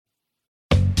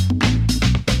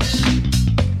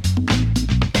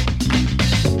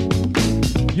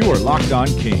are Locked On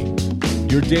Kings,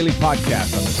 your daily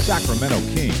podcast on the Sacramento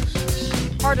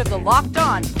Kings. Part of the Locked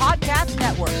On Podcast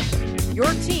Network,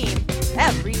 your team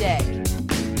every day.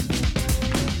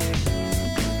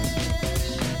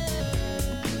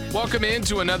 Welcome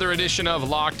into another edition of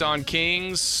Locked On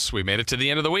Kings. We made it to the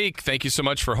end of the week. Thank you so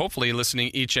much for hopefully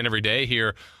listening each and every day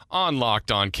here on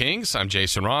Locked On Kings. I'm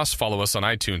Jason Ross. Follow us on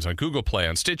iTunes, on Google Play,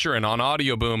 on Stitcher, and on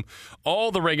Audio Boom,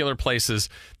 all the regular places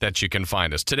that you can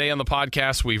find us. Today on the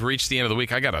podcast, we've reached the end of the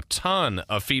week. I got a ton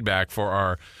of feedback for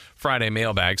our Friday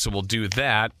mailbag, so we'll do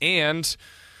that. And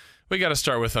we got to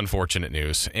start with unfortunate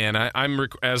news. And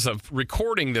as of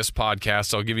recording this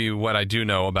podcast, I'll give you what I do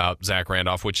know about Zach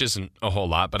Randolph, which isn't a whole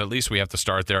lot, but at least we have to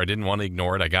start there. I didn't want to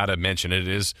ignore it. I got to mention it.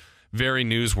 It is very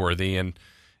newsworthy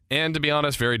and to be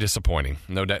honest, very disappointing.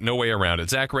 No way around it.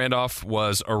 Zach Randolph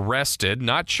was arrested,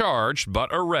 not charged, but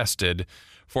arrested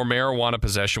for marijuana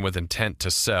possession with intent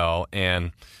to sell.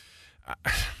 And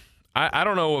I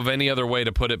don't know of any other way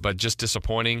to put it, but just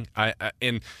disappointing.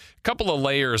 In a couple of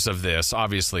layers of this,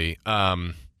 obviously,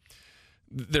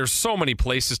 there's so many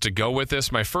places to go with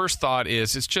this. My first thought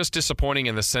is it's just disappointing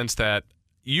in the sense that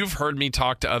you've heard me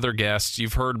talk to other guests.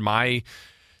 You've heard my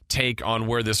take on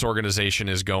where this organization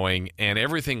is going, and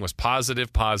everything was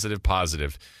positive, positive,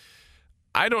 positive.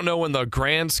 I don't know in the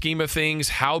grand scheme of things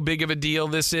how big of a deal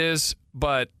this is,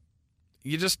 but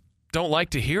you just don't like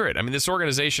to hear it. I mean, this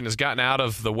organization has gotten out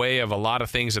of the way of a lot of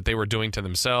things that they were doing to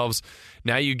themselves.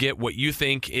 Now you get what you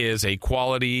think is a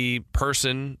quality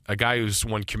person, a guy who's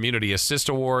won Community Assist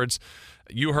Awards.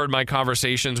 You heard my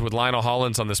conversations with Lionel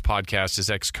Hollins on this podcast, his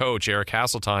ex-coach, Eric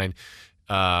Hasseltine,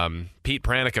 Pete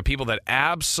Pranica, people that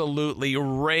absolutely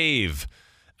rave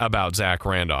about Zach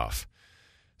Randolph.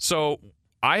 So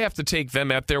I have to take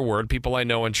them at their word, people I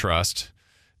know and trust,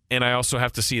 and I also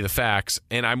have to see the facts.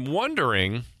 And I'm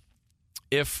wondering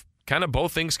if kind of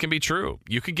both things can be true.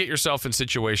 You could get yourself in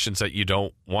situations that you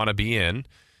don't want to be in,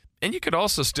 and you could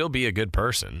also still be a good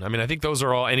person. I mean, I think those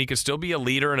are all, and he could still be a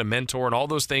leader and a mentor and all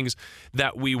those things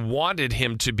that we wanted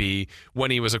him to be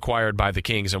when he was acquired by the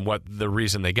Kings and what the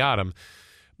reason they got him.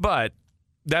 But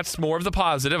that's more of the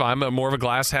positive. I'm more of a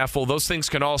glass half full. Those things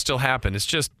can all still happen. It's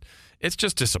just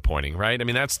disappointing, right? I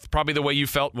mean, that's probably the way you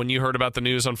felt when you heard about the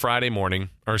news on on Thursday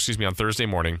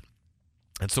morning.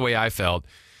 That's the way I felt.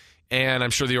 And I'm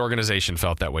sure the organization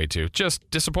felt that way too. Just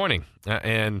disappointing.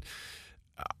 And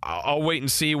I'll wait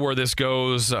and see where this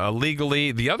goes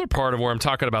legally. The other part of where I'm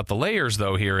talking about the layers,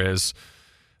 though, here is,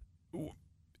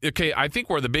 okay, I think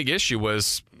where the big issue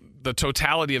was the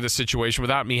totality of the situation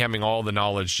without me having all the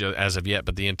knowledge as of yet,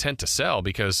 but the intent to sell,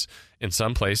 because in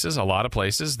some places, a lot of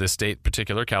places, this state in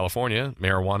particular, California,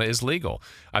 marijuana is legal.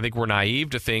 I think we're naive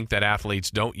to think that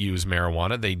athletes don't use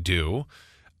marijuana. They do.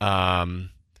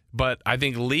 But I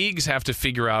think leagues have to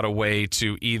figure out a way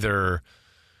to either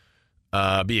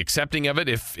be accepting of it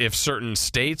if certain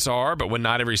states are, but when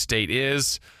not every state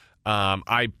is.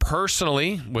 I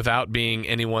personally, without being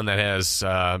anyone that has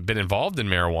been involved in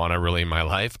marijuana really in my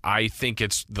life, I think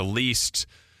it's the least,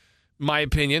 my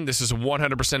opinion, this is a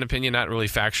 100% opinion, not really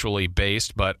factually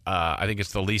based, but I think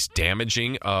it's the least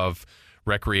damaging of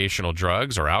recreational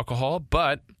drugs or alcohol.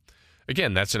 But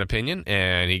again, that's an opinion,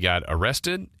 and he got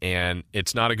arrested, and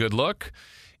it's not a good look,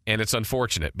 and it's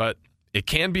unfortunate. But it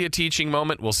can be a teaching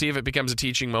moment. We'll see if it becomes a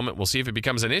teaching moment. We'll see if it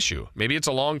becomes an issue. Maybe it's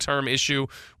a long-term issue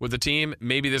with the team.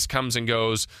 Maybe this comes and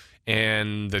goes,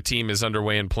 and the team is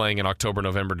underway and playing in October,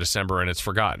 November, December, and it's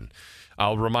forgotten.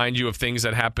 I'll remind you of things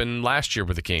that happened last year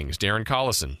with the Kings. Darren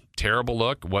Collison, terrible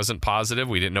look, wasn't positive.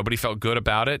 Nobody felt good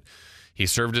about it. He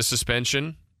served his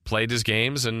suspension, played his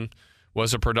games, and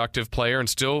was a productive player. And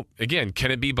still, again, can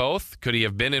it be both? Could he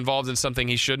have been involved in something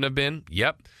he shouldn't have been?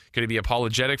 Yep. Could he be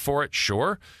apologetic for it?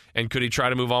 Sure. And could he try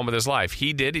to move on with his life?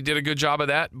 He did. He did a good job of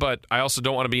that. But I also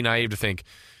don't want to be naive to think,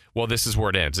 well, this is where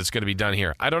it ends. It's going to be done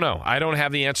here. I don't know. I don't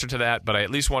have the answer to that, but I at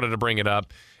least wanted to bring it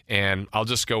up. And I'll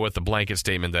just go with the blanket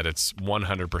statement that it's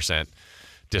 100%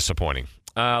 disappointing.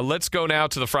 Let's go now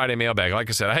to the Friday mailbag. Like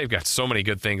I said, I've got so many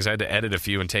good things. I had to edit a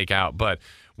few and take out, but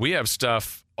we have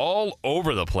stuff all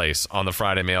over the place on the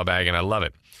Friday mailbag, and I love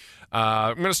it.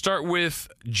 I'm going to start with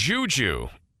Juju.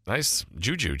 Nice.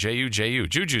 Juju, J-U-J-U.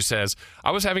 Juju says,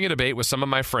 I was having a debate with some of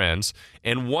my friends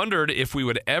and wondered if we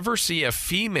would ever see a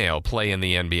female play in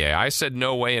the NBA. I said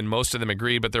no way, and most of them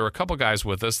agreed, but there were a couple guys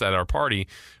with us at our party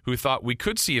who thought we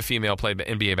could see a female play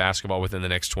NBA basketball within the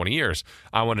next 20 years.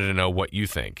 I wanted to know what you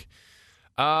think.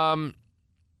 I'm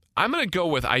going to go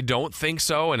with I don't think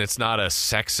so, and it's not a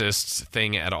sexist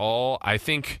thing at all. I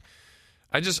don't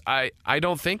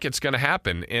think it's going to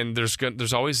happen, and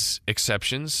there's always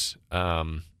exceptions.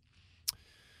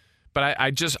 But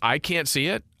I can't see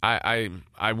it.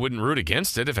 I wouldn't root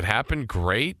against it. If it happened,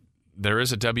 great. There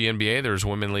is a WNBA. There's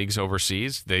women leagues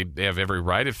overseas. They have every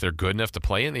right if they're good enough to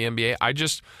play in the NBA.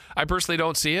 I personally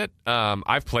don't see it.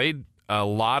 I've played a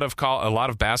lot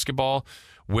of basketball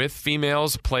with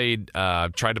females. Tried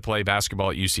to play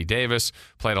basketball at UC Davis.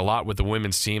 Played a lot with the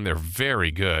women's team. They're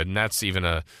very good, and that's even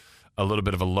a little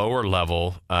bit of a lower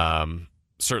level,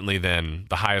 certainly than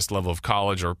the highest level of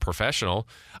college or professional.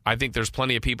 I think there's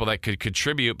plenty of people that could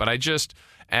contribute, but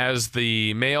as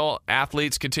the male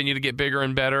athletes continue to get bigger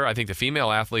and better, I think the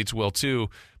female athletes will too.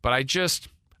 But I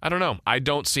don't know. I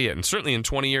don't see it. And certainly in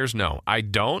 20 years, no, I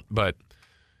don't. But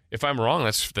if I'm wrong,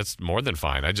 that's more than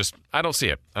fine. I don't see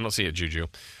it. I don't see it, Juju.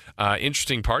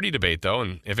 Interesting party debate, though.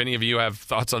 And if any of you have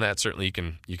thoughts on that, certainly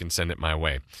you can send it my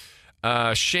way.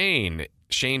 Shane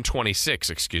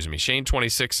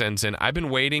 26 sends in, I've been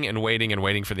waiting and waiting and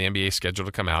waiting for the NBA schedule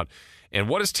to come out. And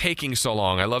what is taking so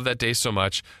long? I love that day so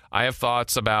much. I have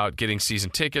thoughts about getting season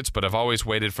tickets, but I've always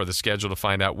waited for the schedule to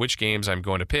find out which games I'm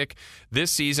going to pick. This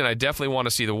season, I definitely want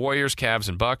to see the Warriors, Cavs,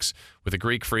 and Bucks with a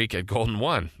Greek Freak at Golden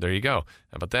 1. There you go.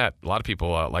 How about that? A lot of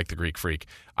people like the Greek Freak.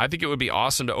 I think it would be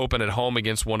awesome to open at home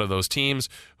against one of those teams.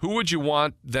 Who would you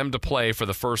want them to play for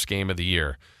the first game of the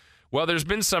year? Well, there's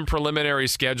been some preliminary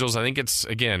schedules. I think it's,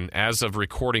 again, as of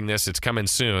recording this, it's coming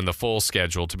soon, the full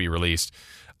schedule to be released.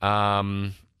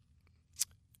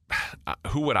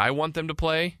 Who would I want them to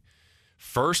play?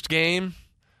 First game?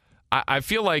 I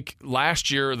feel like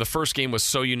last year the first game was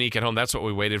so unique at home. That's what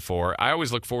we waited for. I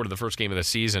always look forward to the first game of the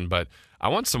season, but I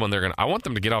want I want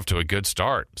them to get off to a good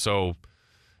start. So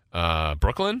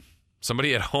Brooklyn,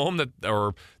 somebody at home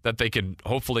that they could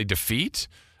hopefully defeat.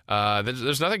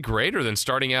 There's nothing greater than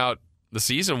starting out the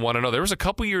season 1-0. There was a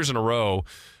couple years in a row.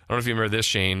 I don't know if you remember this,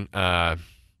 Shane.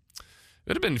 It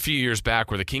would have been a few years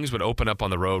back where the Kings would open up on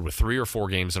the road with 3 or 4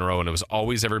 games in a row, and it was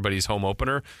always everybody's home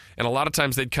opener. And a lot of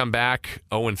times they'd come back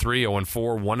 0-3,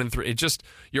 0-4, 1-3.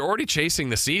 You're already chasing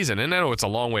the season, and I know it's a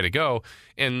long way to go,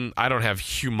 and I don't have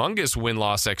humongous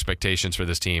win-loss expectations for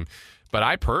this team, but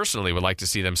I personally would like to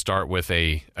see them start with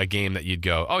a game that you'd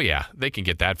go, oh yeah, they can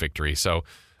get that victory. So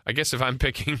I guess if I'm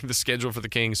picking the schedule for the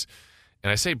Kings,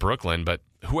 and I say Brooklyn, but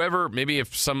whoever, maybe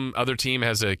if some other team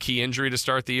has a key injury to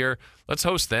start the year, let's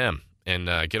host them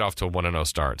and get off to a 1-0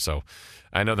 start. So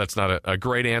I know that's not a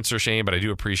great answer, Shane, but I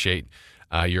do appreciate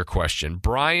your question.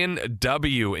 Brian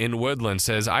W. in Woodland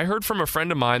says, I heard from a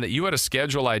friend of mine that you had a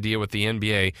schedule idea with the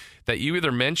NBA that you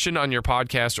either mentioned on your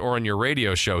podcast or on your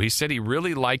radio show. He said he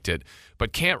really liked it,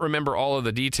 but can't remember all of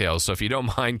the details. So if you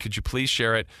don't mind, could you please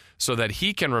share it so that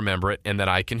he can remember it and that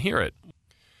I can hear it?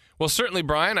 Well, certainly,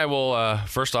 Brian, I will,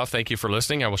 first off, thank you for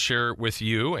listening. I will share with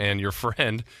you and your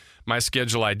friend my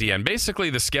schedule idea. And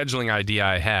basically the scheduling idea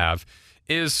I have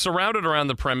is surrounded around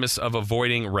the premise of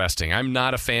avoiding resting. I'm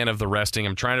not a fan of the resting.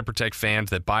 I'm trying to protect fans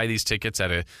that buy these tickets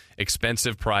at an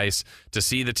expensive price to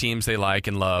see the teams they like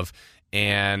and love.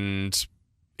 And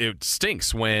it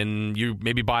stinks when you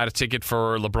maybe buy a ticket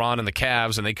for LeBron and the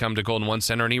Cavs and they come to Golden One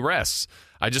Center and he rests.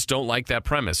 I just don't like that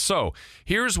premise. So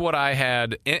here's what I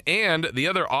had. And the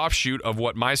other offshoot of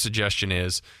what my suggestion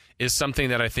is something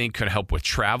that I think could help with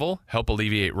travel, help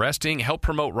alleviate resting, help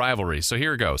promote rivalries. So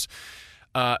here it goes.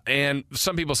 And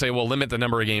some people say, well, limit the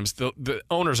number of games. The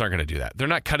owners aren't going to do that. They're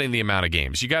not cutting the amount of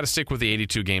games. You got to stick with the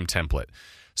 82-game template.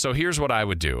 So here's what I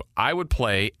would do. I would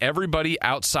play everybody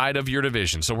outside of your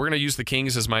division. So we're going to use the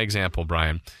Kings as my example,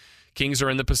 Brian. Kings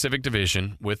are in the Pacific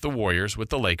Division with the Warriors, with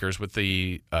the Lakers, with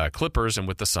the Clippers, and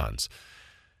with the Suns.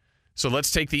 So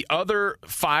let's take the other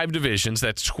 5 divisions.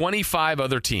 That's 25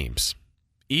 other teams.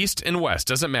 East and West,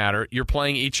 doesn't matter. You're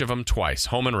playing each of them twice,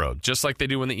 home and road, just like they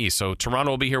do in the East. So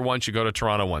Toronto will be here once, you go to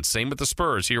Toronto once. Same with the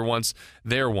Spurs, here once,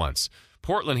 there once.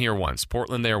 Portland here once,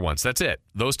 Portland there once. That's it.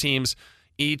 Those teams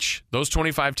each, those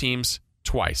 25 teams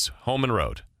twice, home and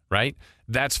road, right?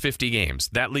 That's 50 games.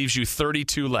 That leaves you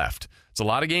 32 left. It's a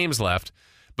lot of games left.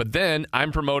 But then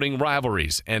I'm promoting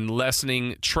rivalries and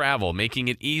lessening travel, making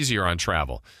it easier on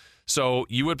travel. So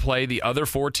you would play the other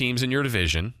 4 teams in your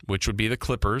division, which would be the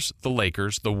Clippers, the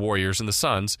Lakers, the Warriors, and the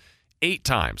Suns, 8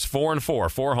 times, 4 and 4,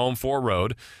 4 home, 4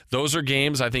 road. Those are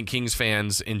games I think Kings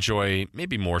fans enjoy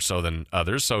maybe more so than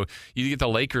others. So you get the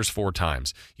Lakers 4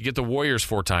 times. You get the Warriors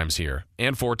 4 times here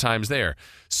and 4 times there.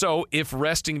 So if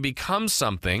resting becomes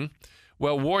something,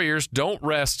 well, Warriors, don't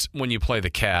rest when you play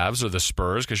the Cavs or the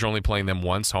Spurs because you're only playing them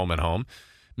once, home and home.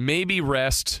 Maybe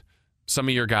rest some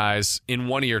of your guys in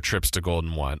one of your trips to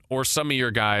Golden One, or some of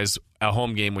your guys a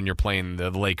home game when you're playing the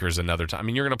Lakers another time. I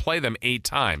mean, you're going to play them 8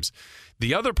 times.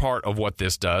 the other part of what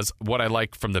this does, what I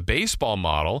like from the baseball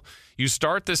model, you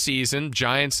start the season,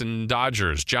 Giants and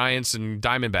Dodgers, Giants and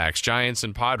Diamondbacks, Giants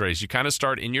and Padres. You kind of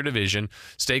start in your division,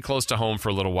 stay close to home for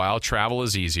a little while, travel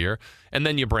is easier, and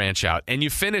then you branch out, and you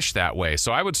finish that way.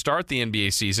 So I would start the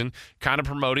NBA season kind of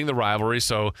promoting the rivalry.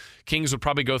 So Kings would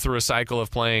probably go through a cycle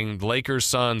of playing Lakers,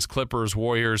 Suns, Clippers,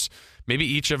 Warriors, maybe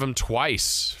each of them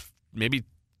twice, maybe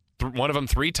one of them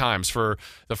 3 times for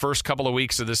the first couple of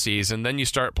weeks of the season. Then you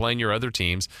start playing your other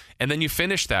teams, and then you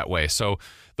finish that way. So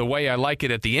the way I like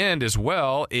it at the end as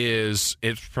well is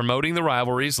it's promoting the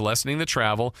rivalries, lessening the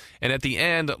travel, and at the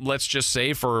end, let's just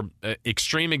say for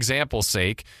extreme example's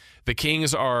sake, the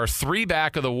Kings are 3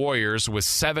 back of the Warriors with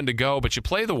 7 to go, but you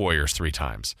play the Warriors 3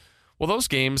 times. Well, those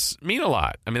games mean a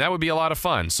lot. I mean, that would be a lot of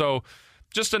fun. So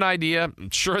just an idea.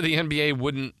 I'm sure the NBA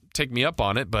wouldn't take me up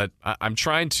on it, but I'm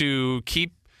trying to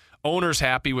keep owners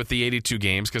happy with the 82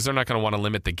 games because they're not going to want to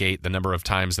limit the number of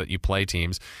times that you play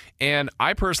teams. And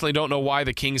I personally don't know why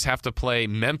the Kings have to play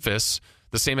Memphis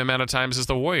the same amount of times as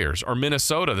the Warriors or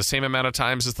Minnesota the same amount of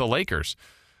times as the Lakers.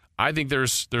 I think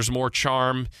there's more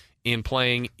charm in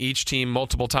playing each team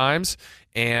multiple times,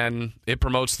 and it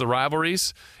promotes the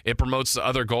rivalries. It promotes the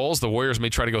other goals. The Warriors may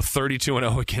try to go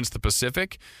 32-0 against the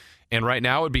Pacific, and right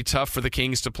now it would be tough for the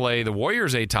Kings to play the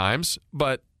Warriors 8 times,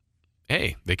 but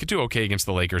hey, they could do okay against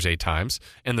the Lakers 8 times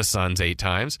and the Suns 8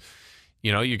 times.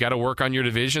 You know, you got to work on your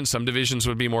division. Some divisions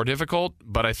would be more difficult,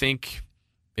 but I think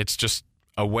it's just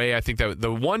a way. I think that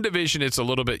the one division it's a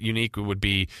little bit unique would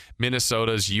be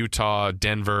Minnesota's, Utah,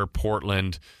 Denver,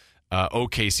 Portland,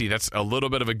 OKC. That's a little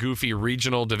bit of a goofy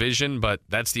regional division, but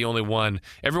that's the only one.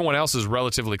 Everyone else is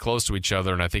relatively close to each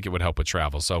other, and I think it would help with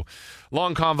travel. So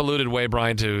long, convoluted way,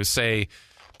 Brian, to say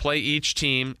play each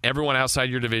team, everyone outside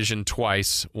your division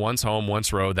twice, once home,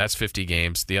 once road. That's 50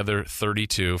 games. The other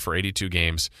 32 for 82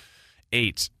 games.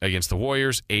 8 against the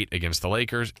Warriors, 8 against the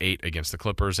Lakers, 8 against the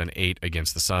Clippers, and 8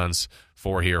 against the Suns.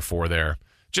 4 here, 4 there.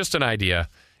 Just an idea,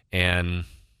 and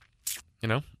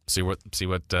see what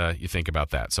you think about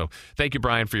that. So thank you,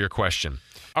 Brian, for your question.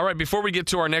 All right, before we get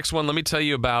to our next one, let me tell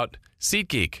you about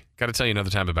SeatGeek. Got to tell you another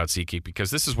time about SeatGeek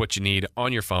because this is what you need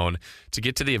on your phone to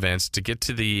get to the events, to get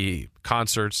to the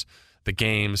concerts, the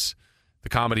games, the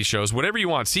comedy shows, whatever you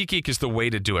want. SeatGeek is the way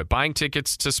to do it. Buying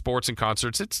tickets to sports and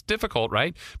concerts, it's difficult,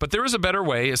 right? But there is a better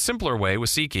way, a simpler way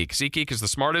with SeatGeek. SeatGeek is the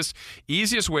smartest,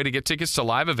 easiest way to get tickets to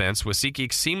live events. With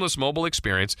SeatGeek's seamless mobile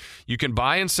experience, you can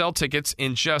buy and sell tickets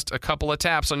in just a couple of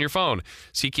taps on your phone.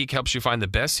 SeatGeek helps you find the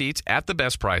best seats at the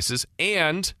best prices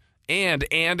and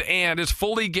it's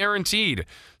fully guaranteed.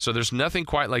 So there's nothing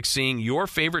quite like seeing your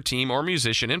favorite team or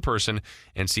musician in person,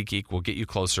 and SeatGeek will get you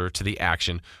closer to the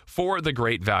action for the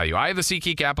great value. I have the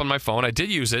SeatGeek app on my phone. I did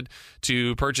use it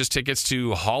to purchase tickets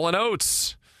to Hall &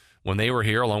 Oates when they were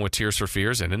here, along with Tears for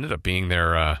Fears, and ended up being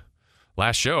their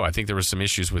last show. I think there was some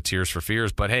issues with Tears for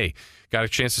Fears, but hey, got a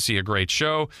chance to see a great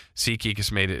show. SeatGeek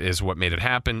is what made it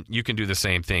happen. You can do the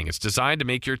same thing. It's designed to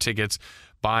make your tickets,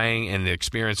 buying, and the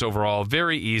experience overall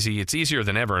very easy. It's easier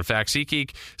than ever. In fact,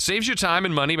 SeatGeek saves you time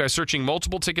and money by searching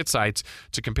multiple ticket sites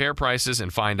to compare prices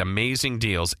and find amazing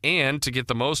deals. And to get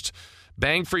the most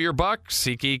bang for your buck,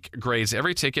 SeatGeek grades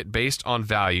every ticket based on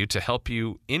value to help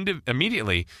you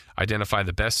immediately identify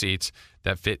the best seats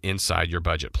that fit inside your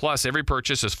budget. Plus, every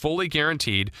purchase is fully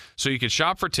guaranteed, so you can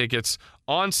shop for tickets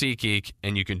on SeatGeek,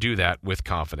 and you can do that with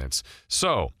confidence.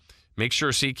 So make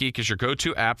sure SeatGeek is your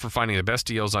go-to app for finding the best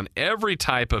deals on every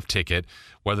type of ticket,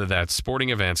 whether that's sporting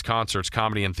events, concerts,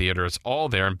 comedy, and theater. It's all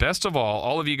there. And best of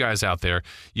all of you guys out there,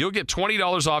 you'll get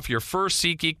 $20 off your first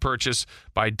SeatGeek purchase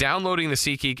by downloading the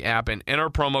SeatGeek app and enter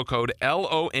promo code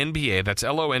LONBA. That's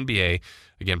LONBA.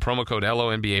 Again, promo code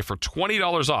LONBA for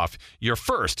 $20 off your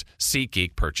first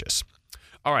SeatGeek purchase.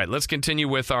 All right, let's continue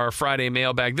with our Friday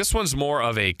mailbag. This one's more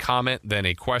of a comment than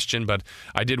a question, but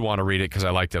I did want to read it because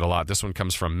I liked it a lot. This one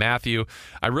comes from Matthew.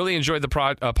 I really enjoyed the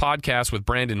podcast with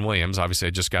Brandon Williams. Obviously,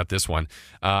 I just got this one.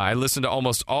 I listened to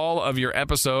almost all of your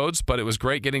episodes, but it was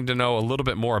great getting to know a little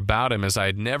bit more about him as I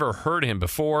had never heard him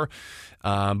before.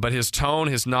 But his tone,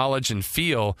 his knowledge, and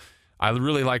feel, I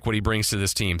really like what he brings to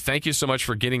this team. Thank you so much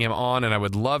for getting him on, and I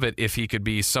would love it if he could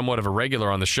be somewhat of a regular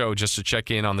on the show just to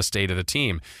check in on the state of the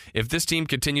team. If this team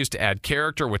continues to add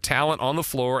character with talent on the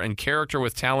floor and character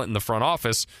with talent in the front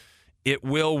office, it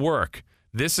will work.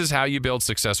 This is how you build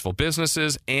successful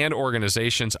businesses and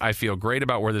organizations. I feel great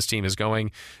about where this team is going.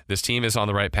 This team is on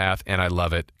the right path, and I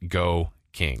love it. Go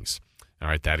Kings. All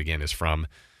right, that again is from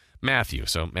Matthew.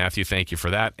 So, Matthew, thank you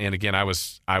for that. And again, I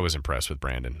was impressed with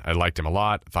Brandon. I liked him a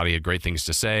lot. Thought he had great things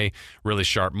to say, really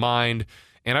sharp mind.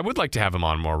 And I would like to have him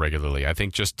on more regularly. I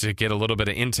think just to get a little bit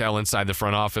of intel inside the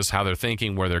front office, how they're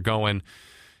thinking, where they're going.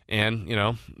 And,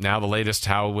 now the latest,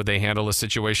 how would they handle a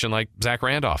situation like Zach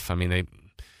Randolph? I mean,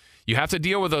 you have to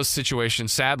deal with those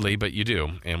situations, sadly, but you do,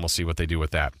 and we'll see what they do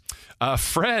with that.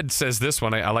 Fred says this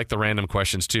one. I like the random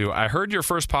questions, too. I heard your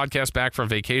first podcast back from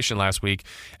vacation last week,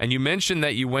 and you mentioned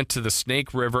that you went to the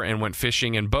Snake River and went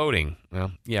fishing and boating.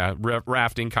 Well, yeah,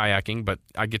 rafting, kayaking, but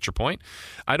I get your point.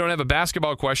 I don't have a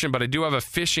basketball question, but I do have a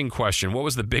fishing question. What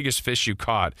was the biggest fish you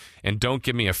caught? And don't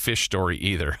give me a fish story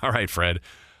either. All right, Fred.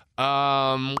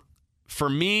 For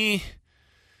me,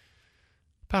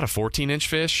 about a 14-inch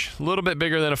fish, a little bit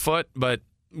bigger than a foot, but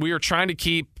we were trying to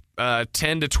keep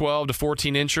 10 to 12 to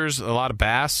 14 inches, a lot of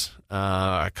bass.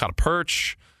 I caught a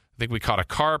perch. I think we caught a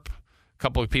carp. A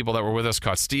couple of people that were with us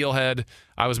caught steelhead.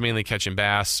 I was mainly catching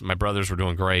bass. My brothers were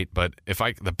doing great, but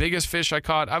the biggest fish I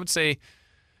caught, I would say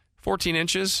 14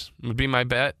 inches would be my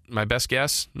best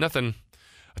guess. Nothing,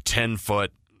 a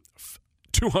 10-foot,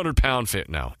 200-pound fish.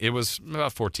 No, it was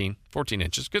about 14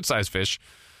 inches. Good-sized fish,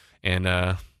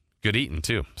 and good eating,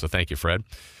 too. So thank you, Fred.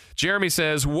 Jeremy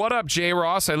says, what up, J.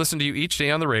 Ross? I listen to you each day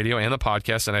on the radio and the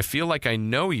podcast, and I feel like I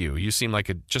know you. You seem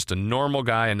like just a normal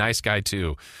guy, a nice guy,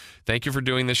 too. Thank you for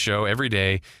doing this show every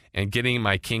day and getting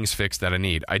my Kings fix that I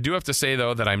need. I do have to say,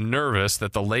 though, that I'm nervous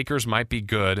that the Lakers might be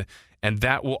good, and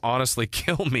that will honestly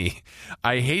kill me.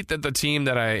 I hate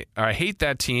that I hate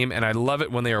that team, and I love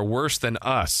it when they are worse than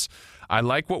us. I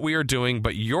like what we are doing,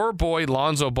 but your boy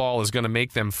Lonzo Ball is going to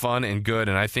make them fun and good,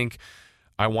 and I think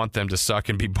I want them to suck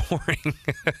and be boring.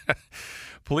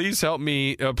 Please help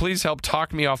me. Please help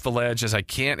talk me off the ledge, as I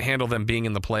can't handle them being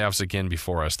in the playoffs again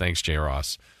before us. Thanks, J.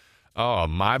 Ross. Oh,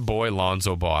 my boy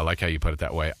Lonzo Ball. I like how you put it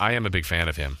that way. I am a big fan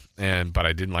of him, but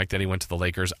I didn't like that he went to the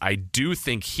Lakers. I do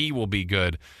think he will be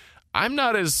good. I'm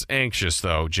not as anxious,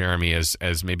 though, Jeremy,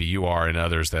 as maybe you are and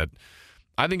others, that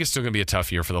I think it's still going to be a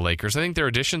tough year for the Lakers. I think their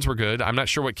additions were good. I'm not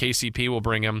sure what KCP will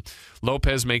bring him.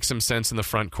 Lopez makes some sense in the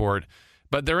front court.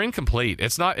 But they're incomplete.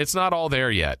 It's not all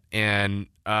there yet, and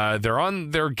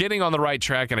they're getting on the right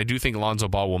track. And I do think Lonzo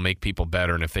Ball will make people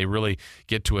better. And if they really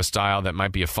get to a style that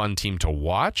might be a fun team to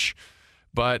watch,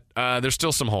 but there's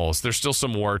still some holes, there's still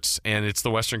some warts, and it's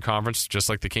the Western Conference, just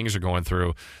like the Kings are going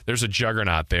through. There's a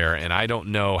juggernaut there, and I don't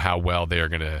know how well they are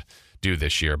going to do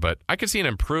this year. But I could see an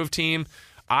improved team.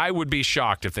 I would be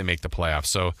shocked if they make the playoffs.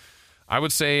 So I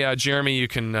would say, Jeremy, you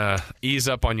can ease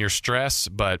up on your stress,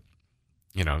 but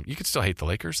you can still hate the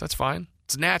Lakers. That's fine.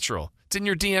 It's natural. It's in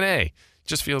your DNA. It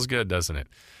just feels good, doesn't it?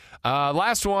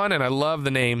 Last one, and I love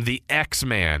the name, the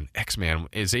X-Man. X-Man.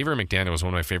 Xavier McDaniel was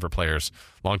one of my favorite players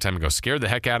a long time ago. Scared the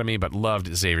heck out of me, but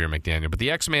loved Xavier McDaniel. But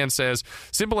the X-Man says,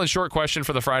 simple and short question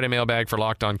for the Friday mailbag for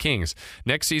Locked On Kings.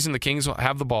 Next season, the Kings will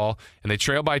have the ball, and they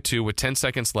trail by 2 with 10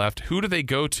 seconds left. Who do they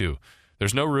go to?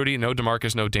 There's no Rudy, no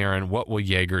DeMarcus, no Darren. What will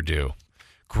Jaeger do?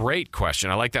 Great question.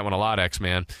 I like that one a lot,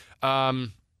 X-Man.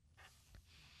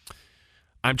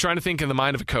 I'm trying to think in the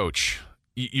mind of a coach.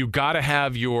 You got to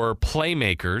have your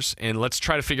playmakers, and let's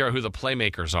try to figure out who the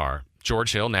playmakers are.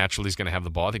 George Hill naturally is going to have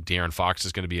the ball. I think De'Aaron Fox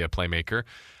is going to be a playmaker.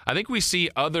 I think we see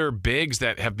other bigs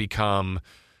that have become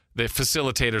the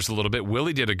facilitators a little bit.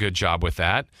 Willie did a good job with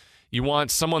that. You want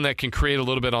someone that can create a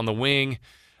little bit on the wing.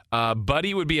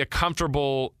 Buddy would be a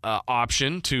comfortable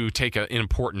option to take an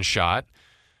important shot.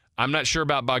 I'm not sure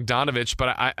about Bogdanovich,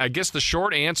 but I guess the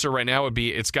short answer right now would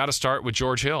be it's got to start with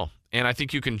George Hill. And I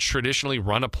think you can traditionally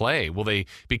run a play. Will they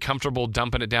be comfortable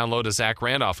dumping it down low to Zach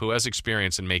Randolph, who has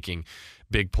experience in making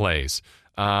big plays?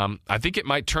 I think it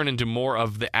might turn into more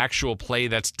of the actual play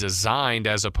that's designed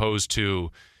as opposed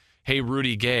to, hey,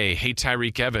 Rudy Gay, hey,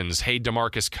 Tyreek Evans, hey,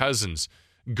 DeMarcus Cousins,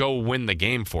 go win the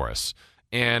game for us.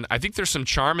 And I think there's some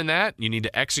charm in that. You need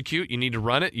to execute. You need to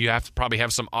run it. You have to probably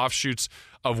have some offshoots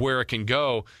of where it can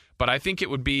go. But I think it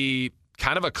would be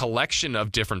kind of a collection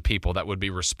of different people that would be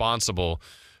responsible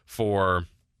for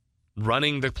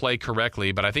running the play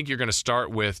correctly. But I think you're going to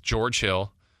start with George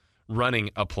Hill running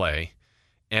a play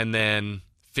and then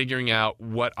figuring out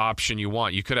what option you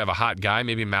want. You could have a hot guy.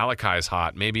 Maybe Malachi's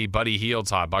hot. Maybe Buddy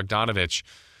Hield's hot. Bogdanovich.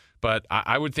 But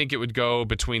I would think it would go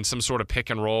between some sort of pick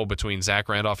and roll between Zach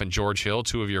Randolph and George Hill,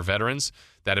 two of your veterans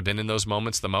that have been in those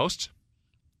moments the most.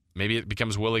 Maybe it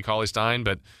becomes Willie Cauley-Stein,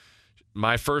 but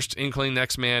my first inkling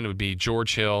next man would be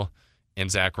George Hill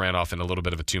and Zach Randolph in a little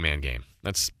bit of a two-man game.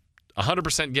 That's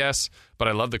 100% guess, but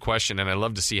I love the question, and I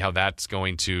love to see how that's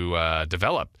going to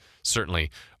develop,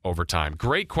 certainly, over time.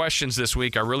 Great questions this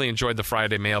week. I really enjoyed the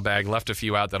Friday mailbag. Left a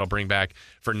few out that I'll bring back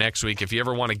for next week. If you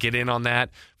ever want to get in on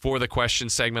that for the question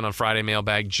segment on Friday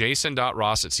mailbag,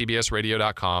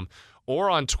 jason.ross@cbsradio.com or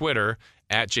on Twitter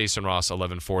at Jason Ross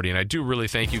 1140. And I do really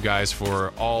thank you guys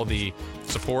for all the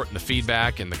support and the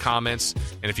feedback and the comments.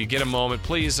 And if you get a moment,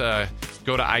 please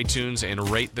go to iTunes and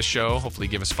rate the show. Hopefully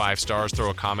give us 5 stars, throw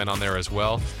a comment on there as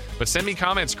well. But send me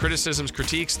comments, criticisms,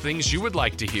 critiques, things you would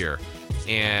like to hear,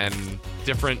 and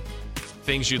different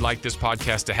things you'd like this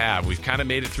podcast to have. We've kind of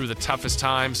made it through the toughest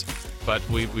times, but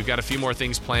we've got a few more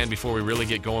things planned before we really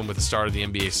get going with the start of the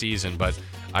NBA season. But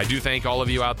I do thank all of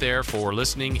you out there for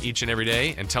listening each and every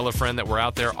day, and tell a friend that we're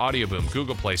out there. Audio Boom,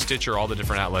 Google Play, Stitcher, all the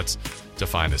different outlets to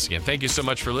find us. Again, thank you so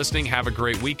much for listening. Have a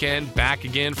great weekend. Back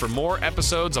again for more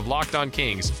episodes of Locked On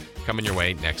Kings coming your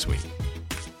way next week.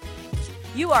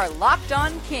 You are Locked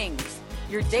On Kings,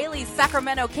 your daily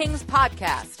Sacramento Kings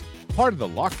podcast. Part of the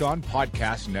Locked On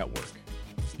Podcast Network.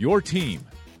 Your team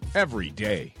every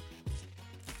day.